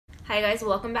Hi guys,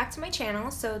 welcome back to my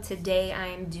channel. So today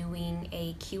I'm doing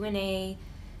a Q&A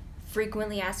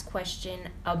frequently asked question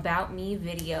about me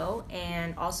video,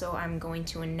 and also I'm going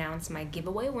to announce my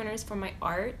giveaway winners for my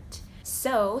art.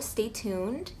 So stay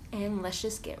tuned and let's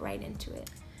just get right into it.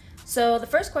 So the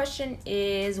first question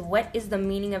is, what is the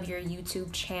meaning of your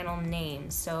YouTube channel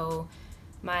name? So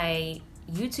my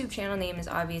YouTube channel name is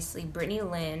obviously Brittany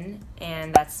Lynn,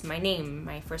 and that's my name.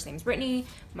 My first name is Brittany,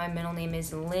 my middle name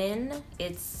is Lynn.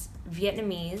 It's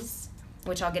Vietnamese,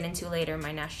 which I'll get into later,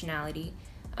 my nationality.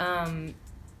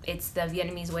 It's the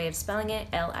Vietnamese way of spelling it,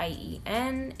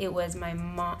 L-I-E-N. It was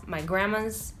my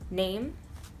grandma's name,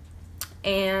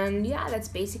 and yeah, that's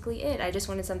basically it. I just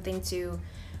wanted something to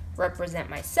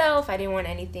represent myself. I didn't want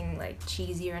anything like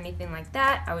cheesy or anything like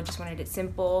that. I just wanted it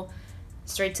simple,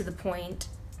 straight to the point,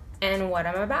 and what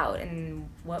I'm about, and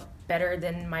what better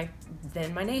than my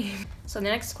name. So the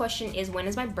next question is, when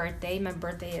is my birthday? My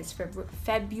birthday is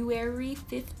February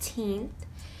 15th,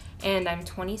 and I'm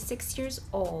 26 years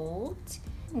old.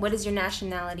 What is your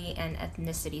nationality and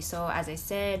ethnicity? So as I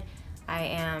said, I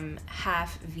am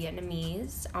half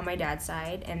Vietnamese on my dad's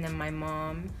side, and then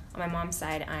on my mom's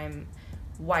side, I'm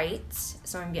white.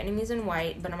 So I'm Vietnamese and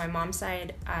white, but on my mom's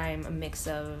side, I'm a mix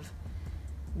of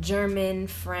German,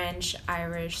 French,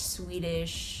 Irish,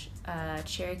 Swedish,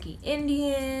 Cherokee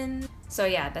Indian. So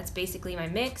yeah, that's basically my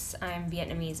mix. I'm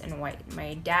Vietnamese and white.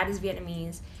 My dad is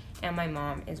Vietnamese and my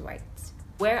mom is white.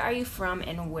 Where are you from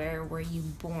and where were you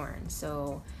born?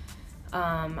 So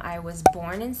I was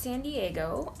born in San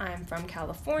Diego. I'm from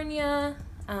California.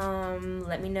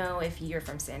 Let me know if you're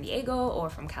from San Diego or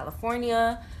from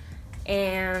California.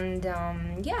 And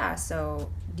yeah,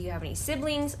 so do you have any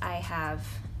siblings? I have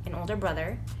an older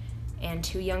brother and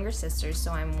 2 younger sisters,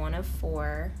 so I'm one of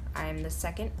 4. I'm the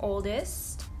second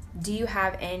oldest. Do you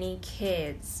have any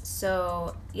kids?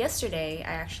 So yesterday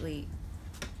I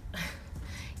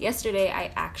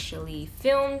actually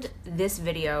filmed this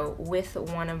video with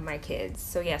one of my kids.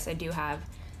 So yes, I do have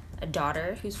a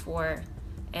daughter who's 4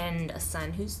 and a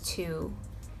son who's 2,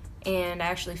 and I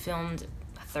actually filmed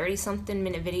a 30-something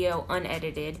minute video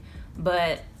unedited,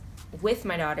 but with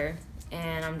my daughter,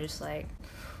 and I'm just like,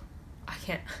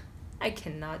 I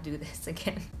cannot do this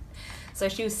again. So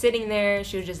she was sitting there,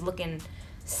 she was just looking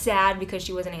sad because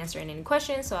she wasn't answering any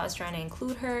questions, so I was trying to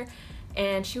include her,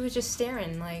 and she was just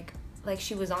staring like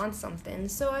she was on something.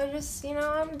 So I just,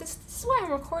 this is why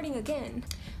I'm recording again.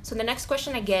 So the next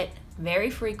question I get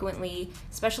very frequently,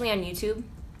 especially on YouTube,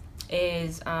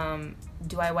 is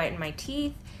do I whiten my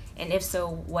teeth? And if so,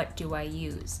 what do I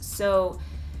use? So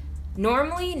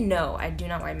normally, no, I do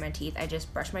not whiten my teeth. I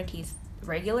just brush my teeth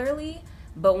regularly.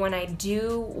 But when I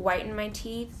do whiten my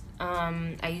teeth,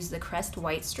 I use the Crest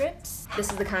white strips. This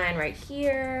is the kind right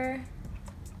here,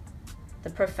 the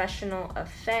Professional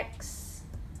Effects.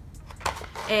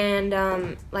 And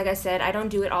like I said, I don't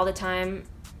do it all the time.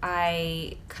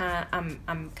 I'm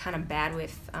kind of bad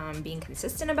with being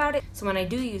consistent about it. So when I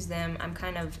do use them, I'm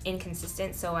kind of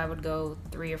inconsistent. So I would go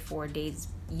 3 or 4 days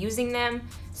using them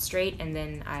straight, and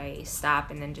then I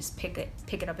stop and then just pick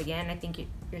it up again. I think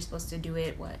you're supposed to do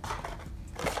it,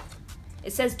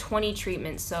 it says 20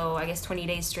 treatments, so I guess 20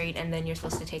 days straight, and then you're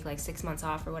supposed to take like 6 months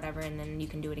off or whatever, and then you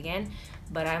can do it again.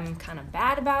 But I'm kind of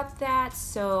bad about that,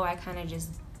 so I kind of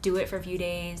just do it for a few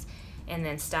days and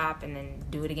then stop and then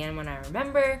do it again when I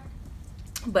remember.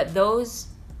 But those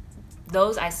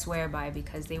I swear by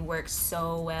because they work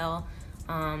so well.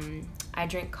 I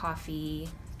drink coffee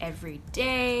every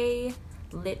day,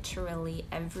 literally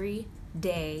every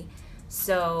day.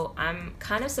 So I'm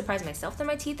kind of surprised myself that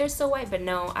my teeth are so white, but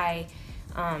no, I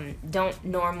don't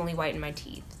normally whiten my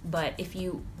teeth. But if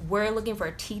you were looking for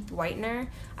a teeth whitener,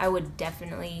 I would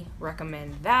definitely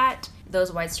recommend that.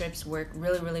 Those white strips work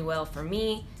really, really well for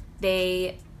me.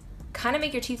 They kind of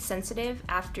make your teeth sensitive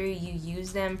after you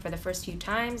use them for the first few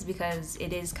times because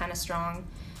it is kind of strong,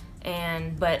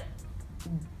 but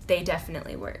they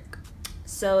definitely work.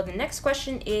 So the next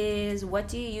question is, what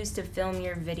do you use to film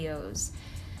your videos?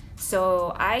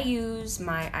 So I use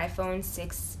my iPhone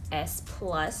 6s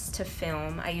Plus to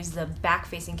film. I use the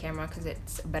back-facing camera because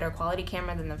it's a better quality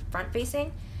camera than the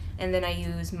front-facing. And then I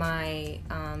use my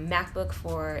MacBook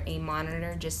for a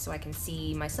monitor just so I can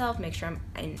see myself, make sure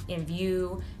I'm in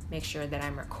view, make sure that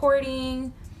I'm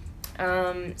recording.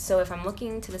 So if I'm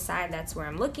looking to the side, that's where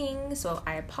I'm looking. So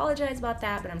I apologize about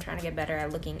that, but I'm trying to get better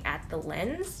at looking at the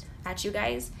lens, at you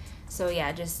guys. So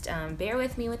yeah, just bear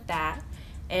with me with that.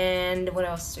 And what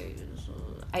else do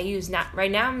I use?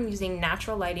 Right now I'm using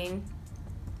natural lighting.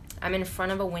 I'm in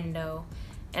front of a window,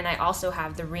 and I also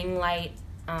have the ring light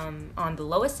on the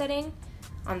lowest setting,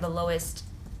 on the lowest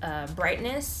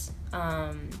brightness,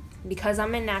 because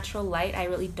I'm in natural light, I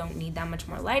really don't need that much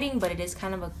more lighting, but it is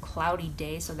kind of a cloudy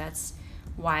day, so that's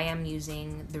why I'm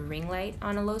using the ring light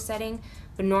on a low setting.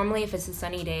 But normally if it's a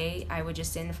sunny day, I would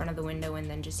just sit in front of the window and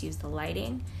then just use the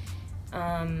lighting.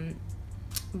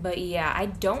 But yeah, I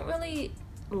don't really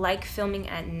like filming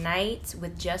at night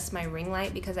with just my ring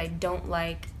light because I don't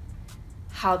like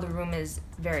how the room is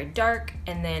very dark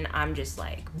and then I'm just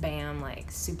like bam,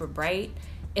 like super bright.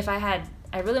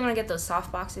 I really want to get those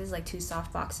soft boxes, like 2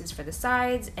 soft boxes for the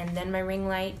sides, and then my ring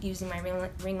light, using my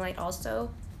ring light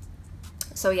also.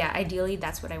 So yeah, ideally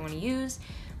that's what I want to use,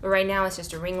 but right now it's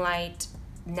just a ring light,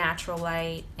 natural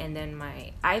light, and then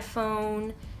my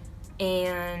iPhone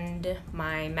and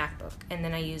my MacBook, and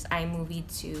then I use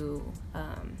iMovie to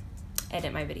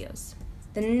edit my videos.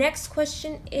 The next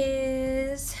question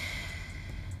is,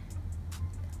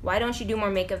 why don't you do more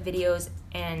makeup videos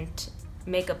and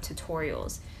makeup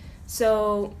tutorials?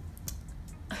 So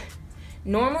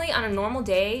normally on a normal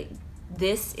day,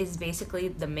 this is basically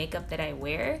the makeup that I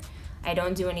wear. I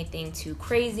don't do anything too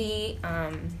crazy.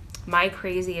 My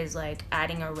crazy is like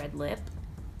adding a red lip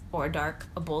or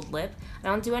a bold lip. I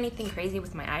don't do anything crazy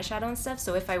with my eyeshadow and stuff.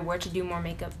 So if I were to do more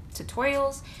makeup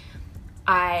tutorials,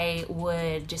 I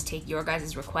would just take your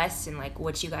guys' requests and like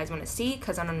what you guys want to see,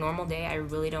 because on a normal day I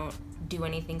really don't do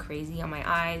anything crazy on my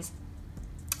eyes.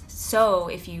 So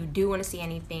if you do want to see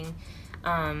anything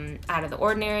out of the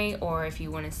ordinary, or if you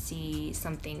want to see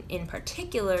something in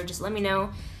particular, just let me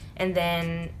know, and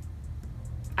then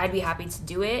I'd be happy to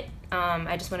do it.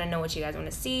 I just want to know what you guys want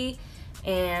to see.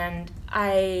 And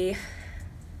I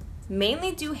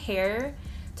mainly do hair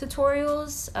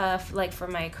tutorials, like for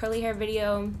my curly hair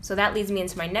video. So that leads me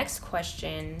into my next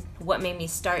question: what made me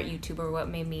start YouTube, or what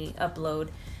made me upload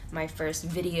my first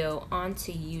video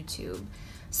onto YouTube?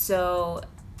 So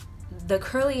the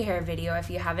curly hair video, if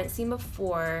you haven't seen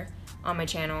before on my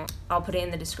channel, I'll put it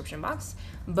in the description box,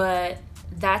 but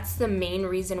that's the main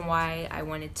reason why I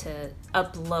wanted to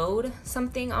upload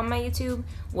something on my YouTube,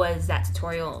 was that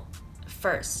tutorial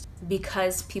first,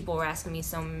 because people were asking me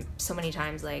so many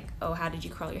times like, oh, how did you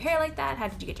curl your hair like that? How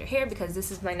did you get your hair? Because this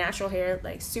is my natural hair,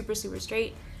 like super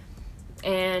straight.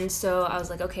 And so I was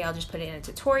like, okay, I'll just put it in a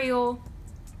tutorial.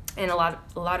 And a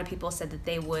lot of people said that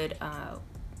they were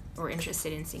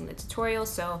interested in seeing the tutorial.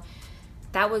 So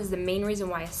that was the main reason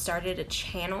why I started a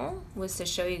channel, was to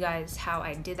show you guys how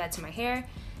I did that to my hair.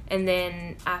 And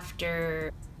then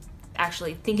after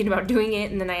actually thinking about doing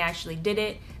it, and then I actually did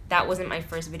it, that wasn't my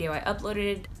first video I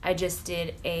uploaded. I just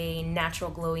did a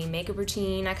natural glowy makeup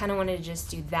routine. I kind of wanted to just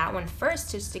do that one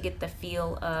first, just to get the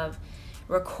feel of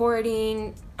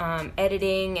recording,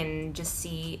 editing, and just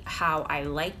see how I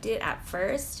liked it at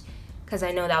first, because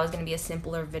I know that was going to be a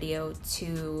simpler video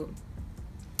to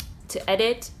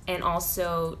edit, and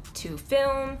also to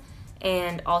film,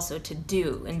 and also to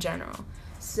do in general.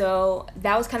 So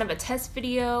that was kind of a test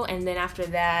video, and then after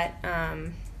that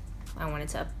I wanted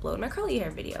to upload my curly hair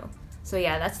video. So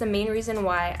yeah, that's the main reason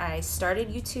why I started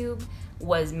YouTube,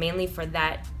 was mainly for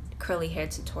that curly hair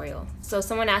tutorial. So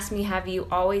someone asked me, have you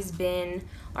always been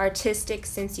artistic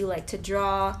since you like to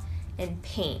draw and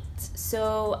paint?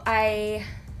 So I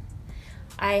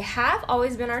have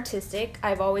always been artistic.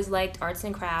 I've always liked arts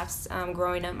and crafts.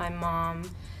 Growing up, my mom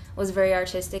was very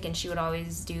artistic, and she would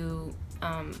always do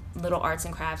little arts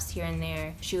and crafts here and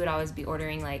there. She would always be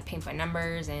ordering like paint by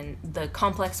numbers and the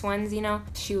complex ones, you know.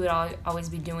 She would always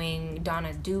be doing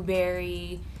Donna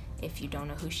Dewberry. If you don't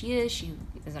know who she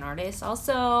is an artist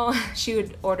also. She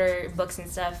would order books and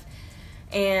stuff.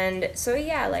 And so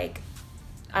yeah, like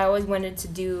I always wanted to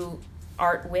do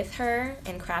art with her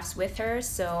and crafts with her.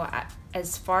 So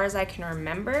as far as I can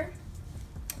remember,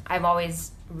 I've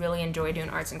always really enjoyed doing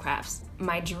arts and crafts.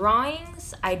 My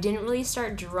drawings, I didn't really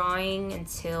start drawing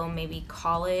until maybe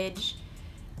college.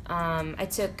 I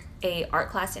took a art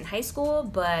class in high school,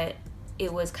 but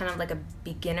it was kind of like a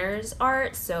beginner's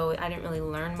art, so I didn't really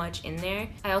learn much in there.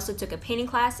 I also took a painting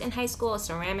class in high school, a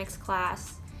ceramics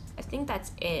class. I think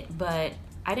that's it, but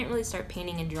I didn't really start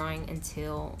painting and drawing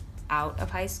until out of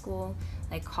high school,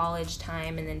 like college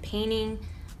time. And then painting,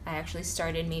 I actually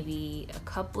started maybe a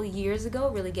couple years ago,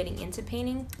 really getting into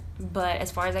painting. But as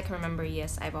far as I can remember,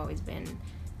 yes, I've always been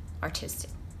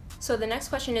artistic. So the next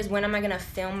question is, when am I gonna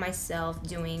film myself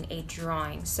doing a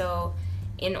drawing? So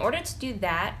in order to do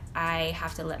that, I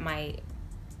have to let my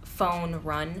phone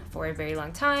run for a very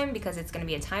long time, because it's gonna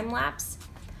be a time lapse.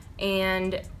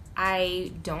 And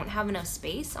I don't have enough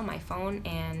space on my phone,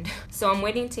 and so I'm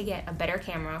waiting to get a better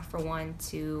camera, for one,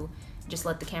 to just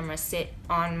let the camera sit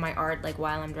on my art like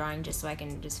while I'm drawing, just so I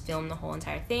can just film the whole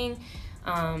entire thing.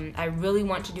 I really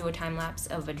want to do a time lapse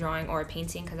of a drawing or a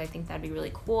painting because I think that'd be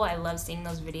really cool. I love seeing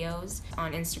those videos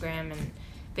on Instagram and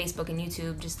Facebook and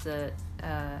YouTube, just the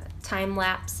time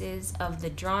lapses of the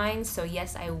drawings. So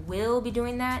yes, I will be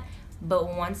doing that,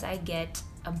 but once I get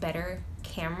a better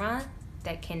camera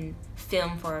that can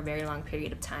film for a very long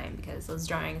period of time, because those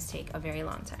drawings take a very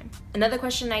long time. Another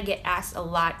question I get asked a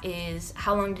lot is,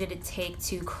 how long did it take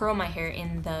to curl my hair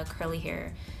in the curly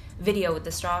hair video with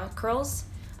the straw curls?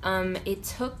 It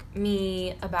took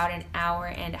me about an hour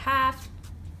and a half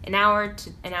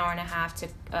to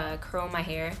curl my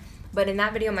hair. But in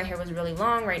that video, my hair was really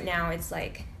long. Right now, it's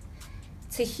like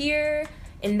to here.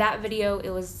 In that video, it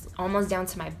was almost down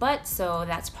to my butt, so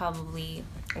that's probably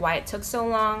why it took so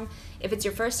long. If it's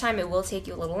your first time, it will take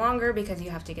you a little longer because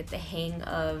you have to get the hang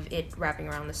of it wrapping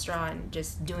around the straw and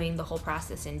just doing the whole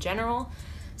process in general.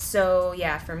 So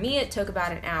yeah, for me, it took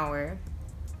about an hour.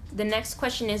 The next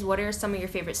question is, what are some of your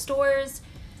favorite stores?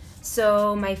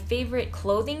 So my favorite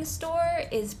clothing store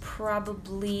is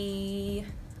probably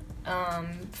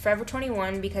Forever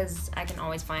 21, because I can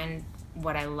always find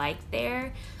what I like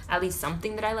there, at least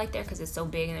something that I like there, because it's so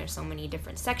big and there's so many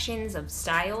different sections of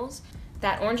styles.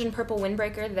 That orange and purple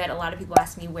windbreaker that a lot of people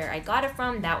ask me where I got it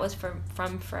from, that was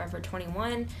from Forever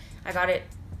 21. I got it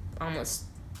almost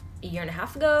a year and a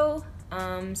half ago,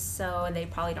 so they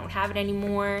probably don't have it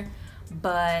anymore,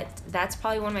 but that's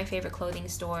probably one of my favorite clothing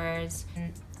stores.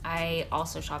 I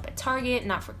also shop at Target,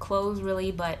 not for clothes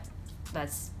really, but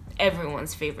that's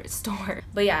everyone's favorite store.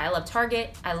 But yeah, I love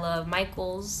Target, I love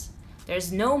Michael's.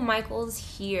 There's no Michael's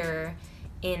here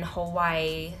in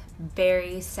Hawaii,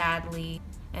 very sadly,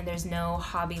 and there's no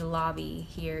Hobby Lobby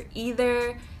here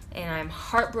either, and I'm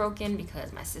heartbroken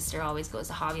because my sister always goes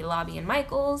to Hobby Lobby and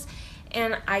Michael's,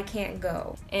 and I can't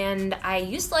go. And I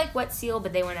used to like Wet Seal,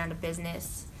 but they went out of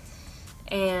business.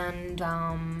 And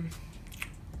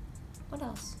what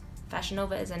else? Fashion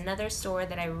Nova is another store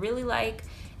that I really like.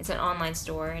 It's an online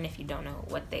store, and if you don't know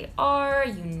what they are,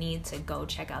 you need to go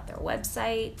check out their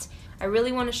website. I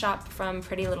really want to shop from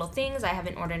Pretty Little Things. I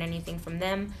haven't ordered anything from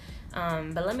them,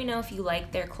 but let me know if you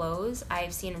like their clothes.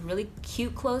 I've seen really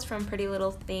cute clothes from Pretty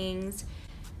Little Things.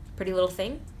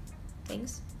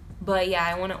 Things. But yeah,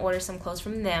 I want to order some clothes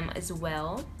from them as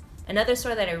well. Another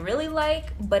store that I really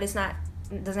like, but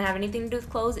doesn't have anything to do with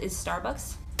clothes, is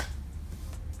Starbucks.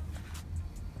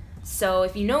 So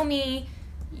if you know me,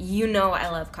 you know I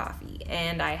love coffee,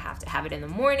 and I have to have it in the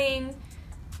morning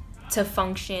to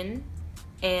function,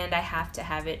 and I have to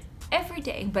have it every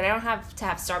day. But I don't have to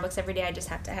have Starbucks every day, I just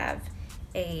have to have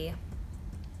a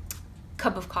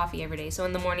cup of coffee every day. So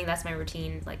in the morning, that's my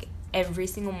routine. Like every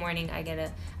single morning, I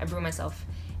brew myself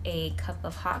a cup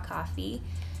of hot coffee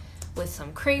with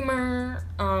some creamer,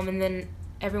 and then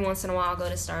every once in a while I'll go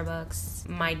to Starbucks.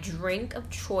 My drink of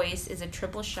choice is a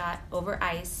triple shot over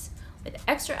ice with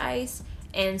extra ice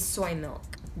and soy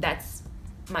milk. That's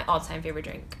my all-time favorite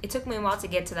drink. It took me a while to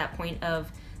get to that point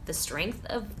of the strength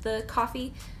of the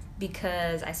coffee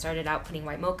because I started out putting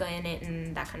white mocha in it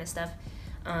and that kind of stuff,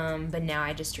 but now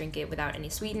I just drink it without any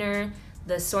sweetener.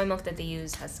 The soy milk that they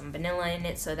use has some vanilla in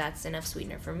it, so that's enough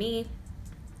sweetener for me.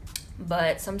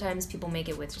 But sometimes people make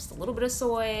it with just a little bit of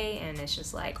soy and it's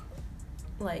just like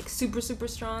super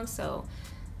strong. So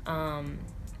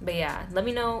but yeah, let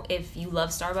me know if you love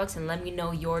Starbucks, and let me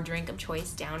know your drink of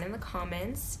choice down in the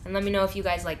comments, and let me know if you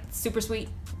guys like super sweet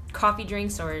coffee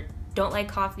drinks or don't like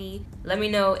coffee. Let me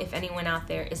know if anyone out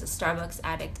there is a Starbucks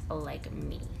addict like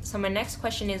me. So my next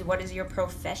question is, what is your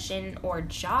profession or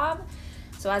job?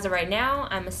 So as of right now,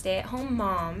 I'm a stay-at-home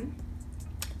mom,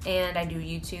 and I do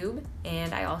YouTube,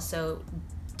 and I also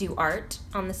do art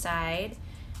on the side.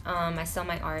 I sell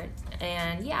my art,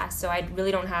 and yeah, so I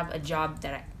really don't have a job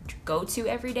that I go to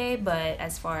every day, but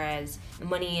as far as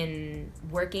money and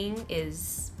working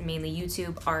is mainly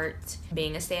YouTube, art,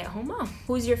 being a stay-at-home mom.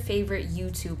 Who's your favorite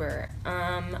YouTuber?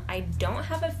 I don't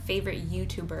have a favorite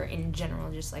YouTuber in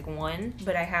general, just like one,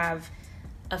 but I have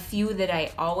a few that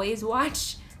I always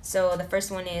watch. So the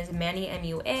first one is Manny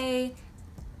MUA.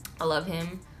 I love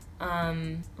him.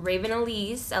 Raven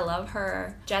Elise, I love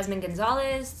her. Jasmine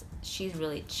Gonzalez, she's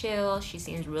really chill. She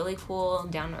seems really cool,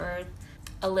 down to earth.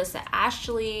 Alyssa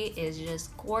Ashley is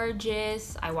just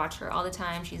gorgeous. I watch her all the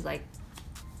time. She's like,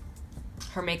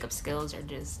 her makeup skills are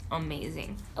just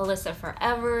amazing. Alyssa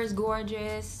Forever is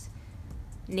gorgeous.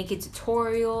 Nikki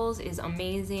Tutorials is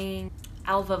amazing.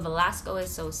 Alva Velasco is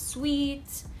so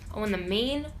sweet. Oh, and the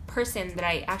main person that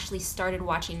I actually started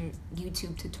watching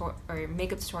YouTube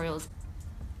makeup tutorials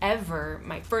ever,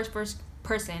 my first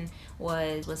person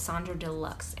was Sandra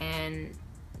Deluxe, and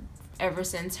ever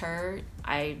since her,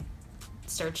 I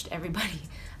searched everybody.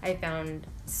 I found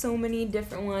so many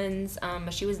different ones,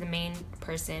 but she was the main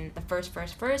person, the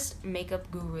first makeup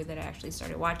guru that I actually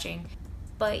started watching.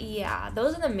 But yeah,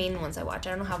 those are the main ones I watch.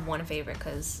 I don't have one favorite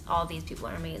because all these people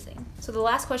are amazing. So the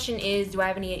last question is, do I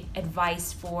have any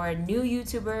advice for new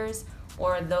YouTubers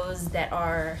or those that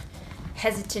are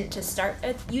hesitant to start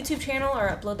a YouTube channel or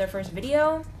upload their first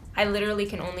video? I literally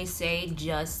can only say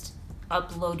just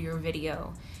upload your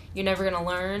video. You're never gonna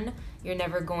learn. You're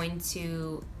never going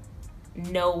to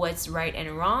know what's right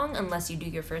and wrong unless you do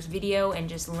your first video and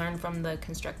just learn from the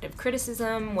constructive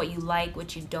criticism, what you like,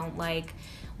 what you don't like,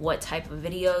 what type of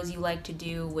videos you like to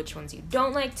do, which ones you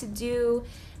don't like to do.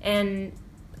 And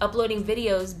uploading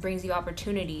videos brings you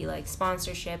opportunity like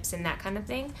sponsorships and that kind of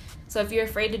thing. So if you're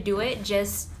afraid to do it,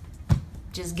 just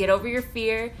get over your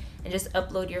fear and just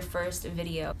upload your first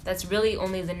video. That's really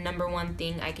only the #1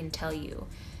 thing I can tell you.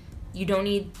 You don't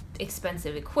need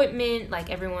expensive equipment like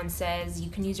everyone says. You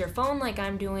can use your phone like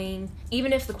I'm doing.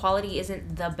 Even if the quality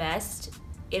isn't the best,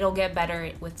 it'll get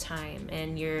better with time,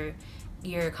 and your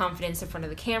confidence in front of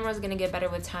the camera is gonna get better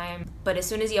with time. But as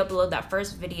soon as you upload that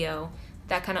first video,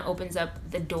 that kind of opens up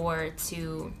the door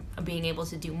to being able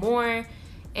to do more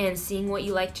and seeing what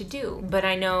you like to do. But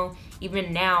I know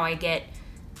even now I get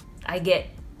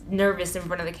nervous in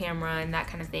front of the camera and that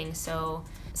kind of thing. So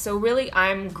really,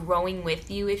 I'm growing with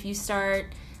you. If you start,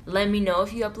 let me know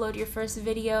if you upload your first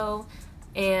video.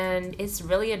 And it's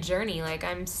really a journey. Like,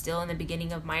 I'm still in the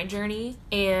beginning of my journey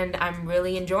and I'm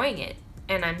really enjoying it.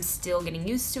 And I'm still getting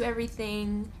used to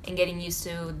everything and getting used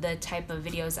to the type of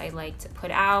videos I like to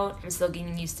put out. I'm still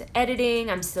getting used to editing.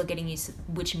 I'm still getting used to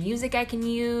which music I can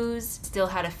use, still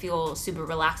how to feel super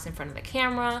relaxed in front of the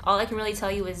camera. All I can really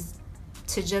tell you is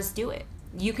to just do it.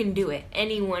 You can do it.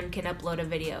 Anyone can upload a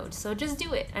video, so just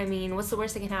do it. I mean, what's the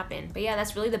worst that can happen? But yeah,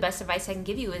 that's really the best advice I can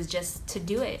give you, is just to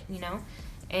do it, you know?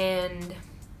 And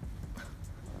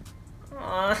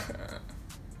I'm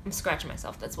scratching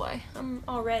myself, that's why. I'm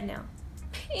all red now.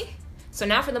 So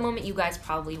now for the moment you guys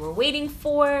probably were waiting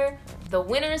for. The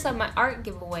winners of my art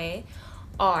giveaway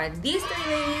are these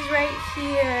 3 ladies right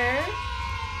here.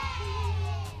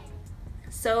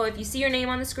 So if you see your name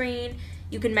on the screen,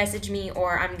 you can message me,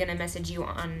 or I'm gonna message you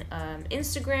on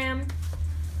Instagram.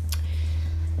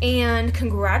 And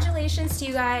congratulations to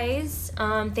you guys.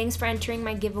 Thanks for entering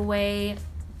my giveaway.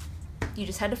 You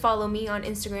just had to follow me on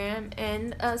Instagram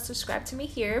and subscribe to me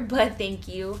here, but thank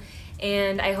you.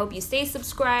 And I hope you stay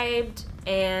subscribed,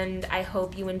 and I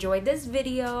hope you enjoyed this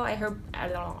video. I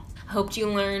hope you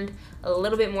learned a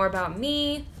little bit more about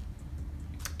me.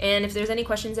 And if there's any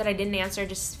questions that I didn't answer,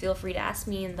 just feel free to ask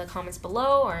me in the comments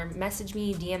below, or message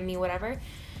me, DM me, whatever.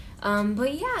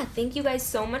 But yeah, thank you guys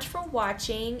so much for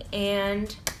watching,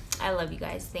 and I love you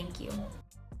guys. Thank you.